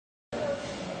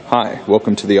Hi,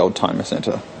 welcome to the Oldtimer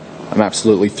Centre. I'm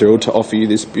absolutely thrilled to offer you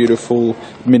this beautiful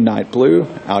midnight blue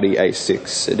Audi A6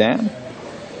 sedan.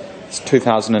 It's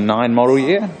 2009 model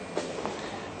year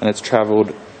and it's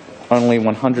travelled only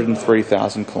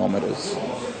 103,000 kilometres.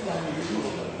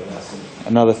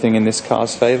 Another thing in this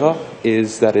car's favour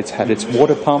is that it's had its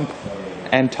water pump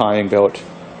and timing belt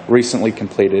recently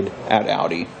completed at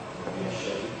Audi.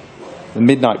 The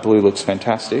midnight blue looks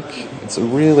fantastic. It's a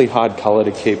really hard colour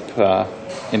to keep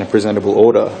in a presentable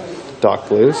order, dark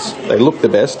blues. They look the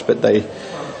best, but they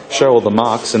show all the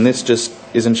marks, and this just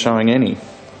isn't showing any,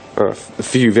 or a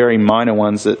few very minor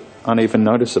ones that aren't even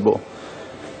noticeable.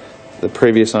 The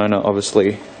previous owner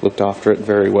obviously looked after it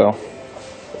very well.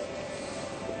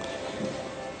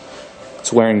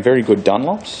 It's wearing very good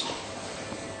Dunlops,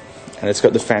 and it's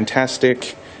got the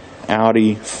fantastic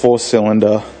Audi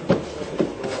 4-cylinder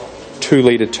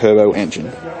 2-litre turbo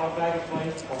engine.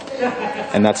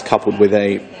 And that's coupled with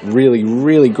a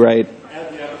really great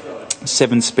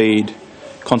 7-speed,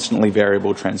 constantly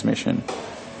variable transmission,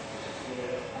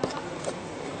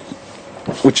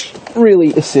 which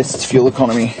really assists fuel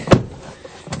economy.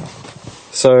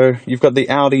 So you've got the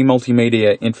Audi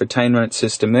multimedia infotainment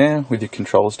system there with your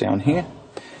controls down here.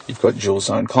 You've got dual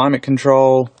zone climate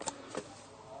control,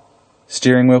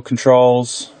 steering wheel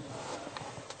controls,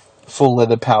 full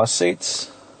leather power seats,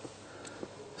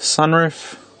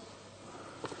 sunroof,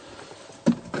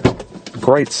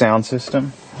 great sound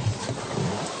system.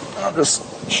 I'll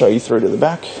just show you through to the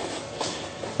back,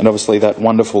 and obviously that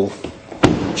wonderful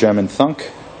German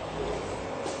thunk.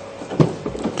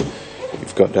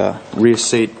 You've got rear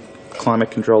seat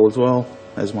climate control as well,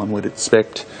 as one would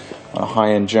expect on a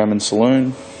high-end German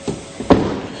saloon.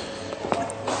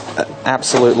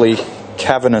 Absolutely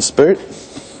cavernous boot.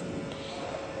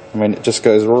 I mean, it just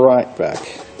goes right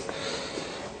back.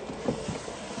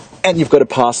 And you've got a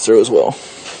pass-through as well.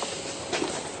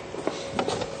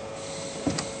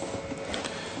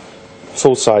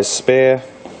 Full-size spare,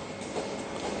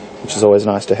 which is always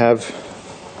nice to have,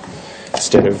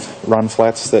 instead of run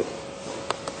flats that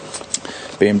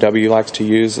BMW likes to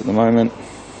use at the moment.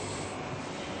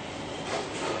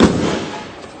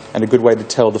 And a good way to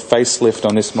tell the facelift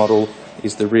on this model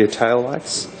is the rear tail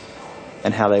lights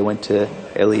and how they went to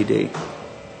LED.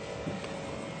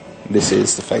 This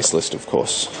is the facelift, of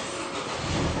course.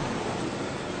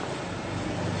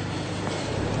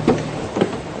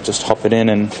 Just hop it in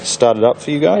and start it up for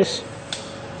you guys.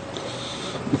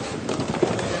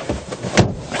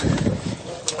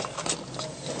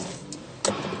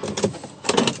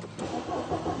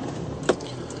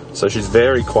 So she's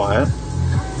very quiet.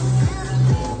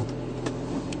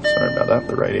 Sorry about that,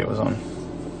 the radio was on.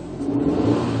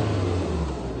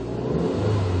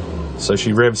 So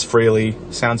she revs freely,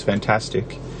 sounds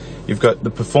fantastic. You've got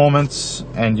the performance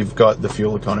and you've got the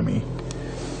fuel economy.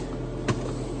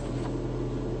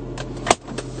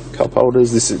 Cup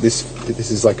holders. This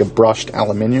is like a brushed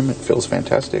aluminium. It feels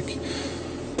fantastic,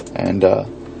 and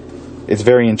it's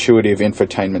very intuitive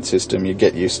infotainment system. You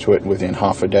get used to it within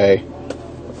half a day.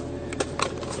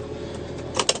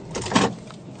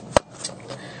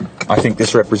 I think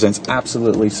this represents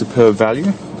absolutely superb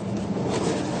value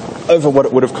over what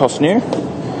it would have cost new.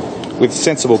 With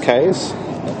sensible Ks,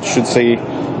 it should see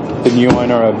the new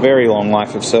owner a very long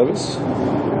life of service.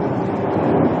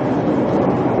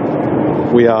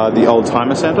 We are the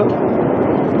Oldtimer Centre.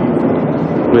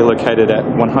 We're located at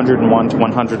 101 to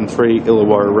 103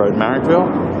 Illawarra Road, Marrickville,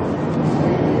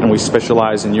 and we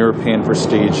specialise in European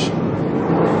prestige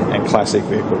and classic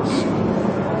vehicles.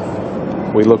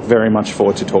 We look very much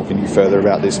forward to talking to you further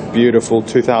about this beautiful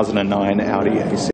 2009 Audi A6.